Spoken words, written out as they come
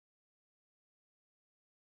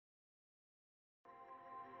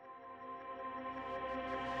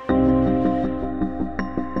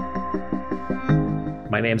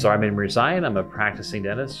My name's Armen Mirzayan. I'm a practicing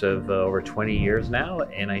dentist of over 20 years now,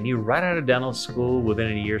 and I knew right out of dental school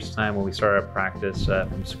within a year's time when we started our practice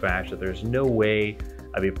from scratch that there's no way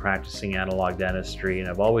I'd be practicing analog dentistry, and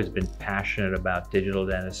I've always been passionate about digital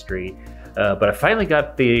dentistry. But I finally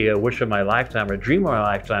got the wish of my lifetime, or dream of my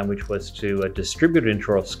lifetime, which was to distribute an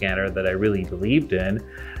intraoral scanner that I really believed in.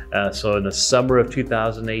 So in the summer of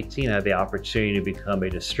 2018, I had the opportunity to become a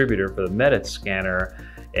distributor for the Medit scanner,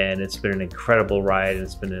 and it's been an incredible ride.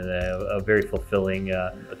 It's been a very fulfilling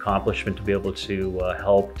accomplishment to be able to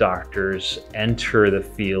help doctors enter the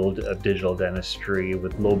field of digital dentistry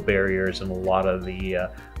with low barriers and a lot of the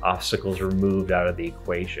obstacles removed out of the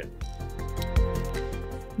equation.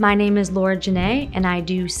 My name is Laura Janae, and I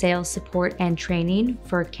do sales support and training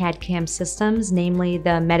for CAD/CAM systems, namely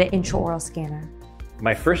the Medit intraoral scanner.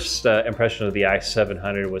 My first impression of the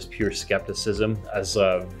i700 was pure skepticism. I was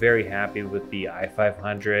very happy with the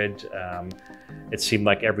i500. It seemed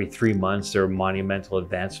like every 3 months there were monumental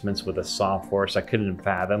advancements with the software, so I couldn't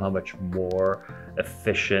fathom how much more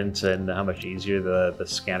efficient and how much easier the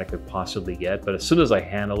scanner could possibly get. But as soon as I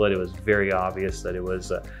handled it, it was very obvious that it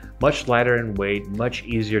was much lighter in weight, much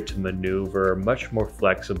easier to maneuver, much more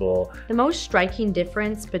flexible. The most striking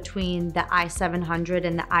difference between the i700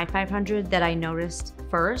 and the i500 that I noticed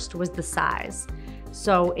first was the size.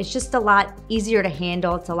 So it's just a lot easier to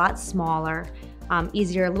handle, it's a lot smaller. A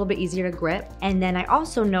little bit easier to grip. And then I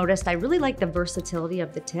also noticed I really like the versatility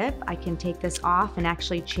of the tip. I can take this off and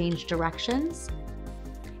actually change directions.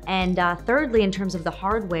 And thirdly, in terms of the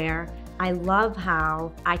hardware, I love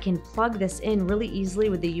how I can plug this in really easily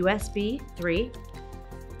with the USB 3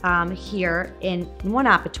 here in one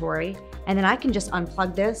operatory. And then I can just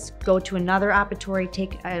unplug this, go to another operatory,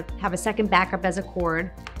 have a second backup as a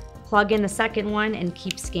cord, plug in the second one and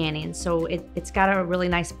keep scanning. So it's got a really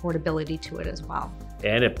nice portability to it as well.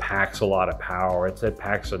 And it packs a lot of power. It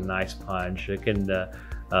packs a nice punch. It can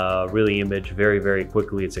really image very, very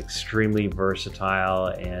quickly. It's extremely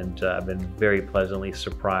versatile, and I've been very pleasantly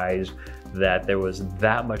surprised that there was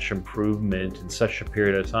that much improvement in such a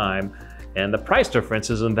period of time. And the price difference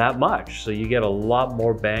isn't that much. So you get a lot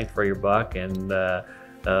more bang for your buck, and I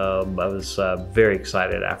was very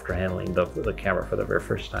excited after handling the camera for the very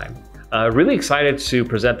first time. Really excited to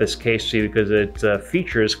present this case to you because it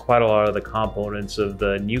features quite a lot of the components of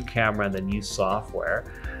the new camera and the new software.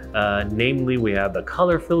 Namely, we have the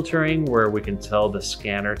color filtering, where we can tell the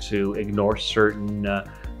scanner to ignore certain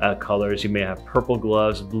colors. You may have purple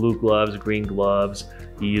gloves, blue gloves, green gloves.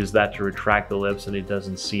 You use that to retract the lips and it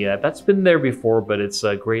doesn't see it. That's been there before, but it's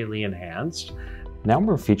greatly enhanced. Now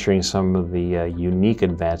we're featuring some of the unique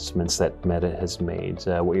advancements that Medit has made.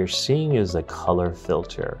 What you're seeing is a color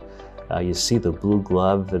filter. You see the blue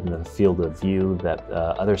glove in the field of view that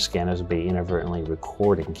other scanners may inadvertently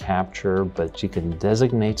record and capture, but you can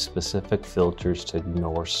designate specific filters to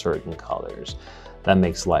ignore certain colors. That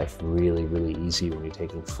makes life really, really easy when you're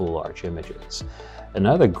taking full arch images.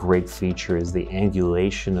 Another great feature is the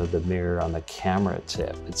angulation of the mirror on the camera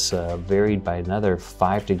tip. It's varied by another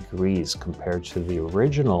 5 degrees compared to the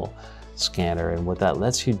original scanner, and what that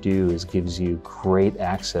lets you do is gives you great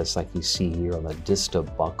access, like you see here on the distal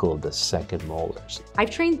buccal of the second molars.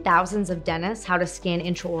 I've trained thousands of dentists how to scan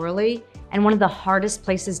intraorally, and one of the hardest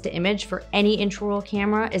places to image for any intraoral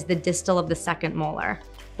camera is the distal of the second molar.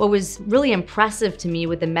 What was really impressive to me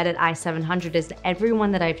with the Medit i700 is that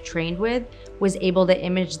everyone that I've trained with was able to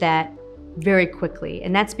image that very quickly.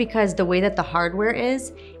 And that's because the way that the hardware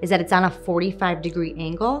is that it's on a 45-degree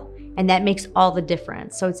angle, and that makes all the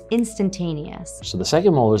difference. So it's instantaneous. So the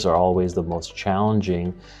second molars are always the most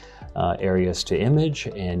challenging areas to image,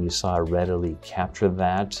 and you saw readily capture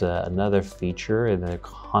that. Another feature that they're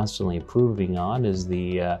constantly improving on is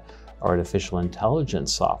the artificial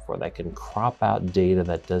intelligence software that can crop out data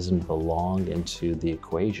that doesn't belong into the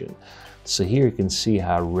equation. So here you can see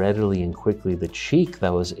how readily and quickly the cheek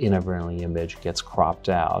that was inadvertently imaged gets cropped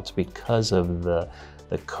out because of the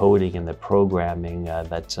coding and the programming that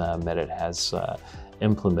Medit has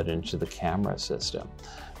implemented into the camera system.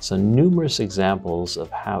 So numerous examples of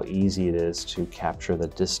how easy it is to capture the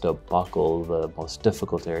distal buccal, the most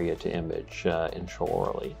difficult area to image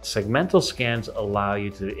intraorally. Segmental scans allow you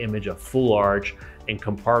to image a full arch in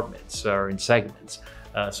compartments or in segments.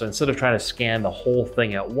 So instead of trying to scan the whole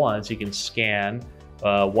thing at once, you can scan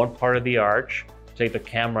one part of the arch, take the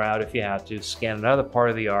camera out if you have to, scan another part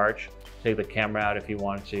of the arch, take the camera out if you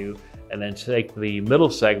want to, and then take the middle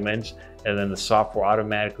segment, and then the software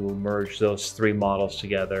automatically will merge those 3 models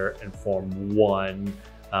together and form one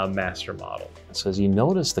master model. So as you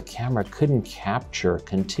notice, the camera couldn't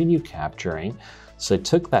continue capturing, So I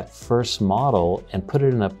took that first model and put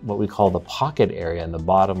it in what we call the pocket area in the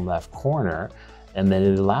bottom left corner, and then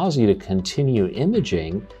it allows you to continue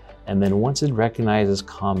imaging. And then once it recognizes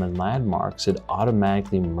common landmarks, it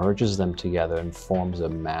automatically merges them together and forms a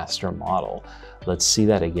master model. Let's see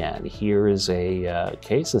that again. Here is a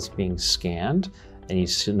case that's being scanned, and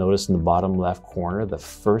you notice in the bottom left corner, the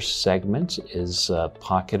first segment is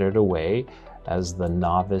pocketed away as the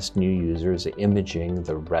novice new user is imaging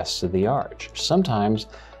the rest of the arch. Sometimes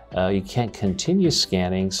you can't continue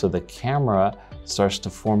scanning, so the camera starts to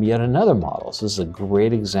form yet another model. So this is a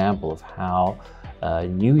great example of how a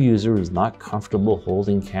new user who's not comfortable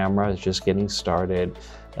holding camera, is just getting started,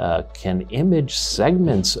 can image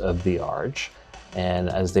segments of the arch. And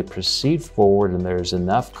as they proceed forward and there's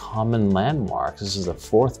enough common landmarks, this is a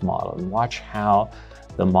fourth model, and watch how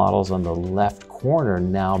the models on the left corner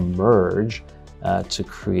now merge to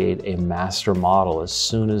create a master model as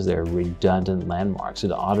soon as they're redundant landmarks.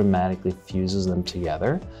 It automatically fuses them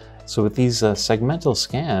together. So with these segmental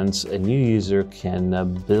scans, a new user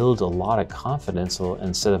can build a lot of confidence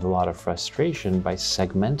instead of a lot of frustration by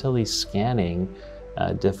segmentally scanning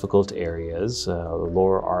difficult areas. The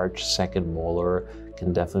lower arch, second molar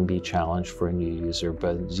can definitely be a challenge for a new user,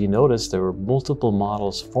 but as you notice, there were multiple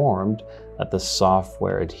models formed that the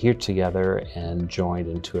software adhered together and joined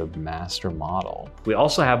into a master model. We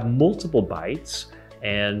also have multiple bites,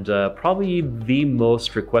 and probably the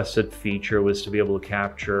most requested feature was to be able to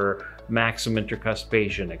capture maximum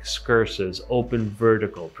intercuspation, excursives, open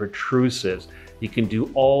vertical, protrusives. You can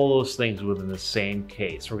do all those things within the same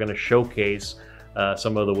case. We're going to showcase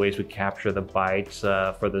some of the ways we capture the bites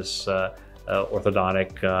for this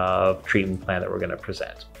orthodontic treatment plan that we're going to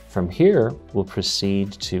present. From here, we'll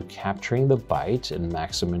proceed to capturing the bite and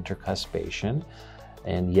maximum intercuspation.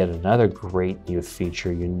 And yet another great new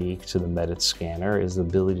feature unique to the Medit scanner is the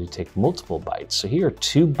ability to take multiple bites. So here are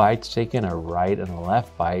 2 bites taken, a right and a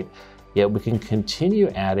left bite, yet we can continue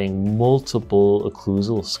adding multiple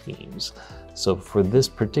occlusal schemes. So for this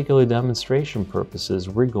particular demonstration purposes,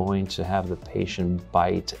 we're going to have the patient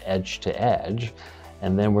bite edge to edge,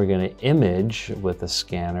 and then we're going to image with the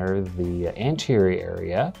scanner the anterior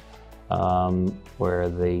area where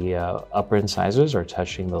the upper incisors are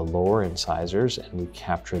touching the lower incisors, and we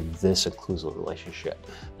capture this occlusal relationship.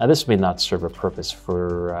 Now this may not serve a purpose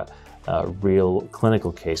for real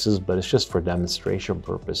clinical cases, but it's just for demonstration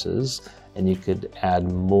purposes. And you could add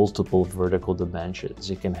multiple vertical dimensions.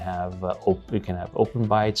 You can have open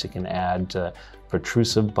bites, you can add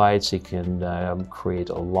protrusive bites, you can create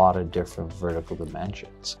a lot of different vertical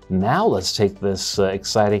dimensions. Now let's take this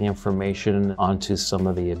exciting information onto some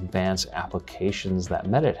of the advanced applications that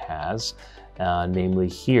Medit has. Namely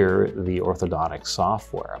here, the orthodontic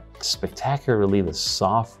software. Spectacularly, the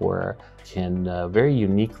software can very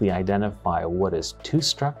uniquely identify what is tooth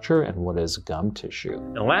structure and what is gum tissue.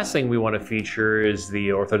 The last thing we want to feature is the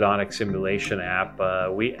orthodontic simulation app.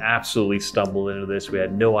 We absolutely stumbled into this. We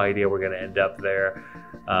had no idea we're going to end up there.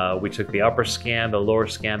 We took the upper scan, the lower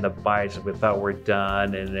scan, the bites, we thought we're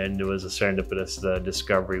done, and then it was a serendipitous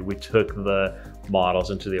discovery. We took the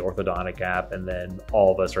models into the orthodontic app, and then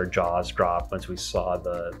all of us, our jaws dropped once we saw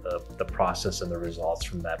the process and the results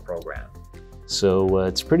from that program. So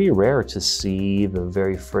it's pretty rare to see the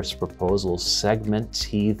very first proposal segment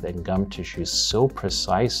teeth and gum tissue so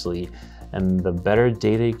precisely, and the better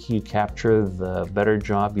data you capture, the better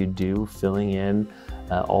job you do filling in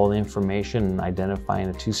all the information and identifying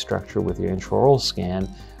a tooth structure with your intraoral scan.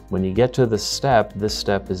 When you get to this step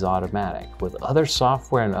is automatic. With other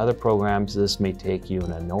software and other programs, this may take you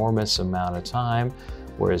an enormous amount of time,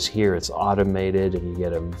 whereas here it's automated and you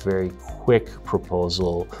get a very quick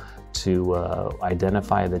proposal to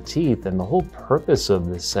identify the teeth. And the whole purpose of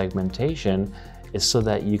this segmentation is so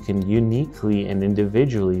that you can uniquely and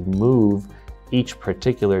individually move each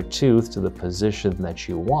particular tooth to the position that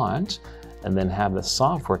you want, and then have the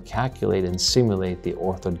software calculate and simulate the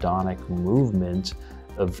orthodontic movement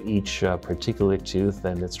of each particular tooth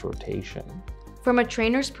and its rotation. From a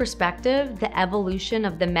trainer's perspective, the evolution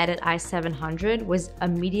of the Medit i700 was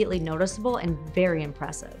immediately noticeable and very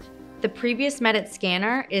impressive. The previous Medit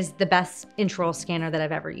scanner is the best intraoral scanner that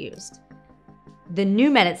I've ever used. The new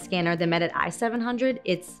Medit scanner, the Medit i700,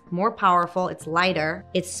 it's more powerful, it's lighter,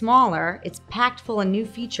 it's smaller, it's packed full of new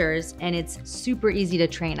features, and it's super easy to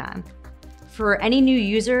train on. For any new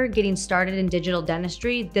user getting started in digital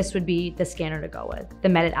dentistry, this would be the scanner to go with, the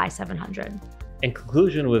Medit i700. In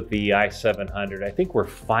conclusion with the i700, I think we're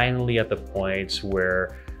finally at the point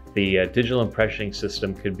where the digital impressioning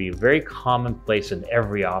system could be very commonplace in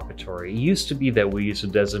every operatory. It used to be that we used to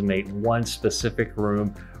designate one specific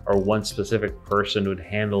room or one specific person who'd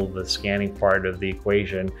handle the scanning part of the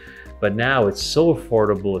equation. But now it's so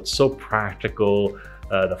affordable, it's so practical,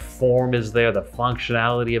 the form is there, the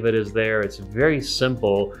functionality of it is there. It's very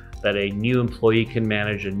simple that a new employee can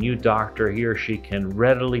manage, a new doctor, he or she can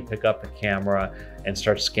readily pick up a camera and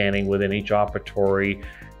start scanning within each operatory,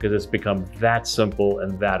 because it's become that simple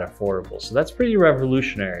and that affordable. So that's pretty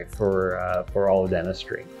revolutionary for all of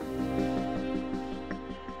dentistry.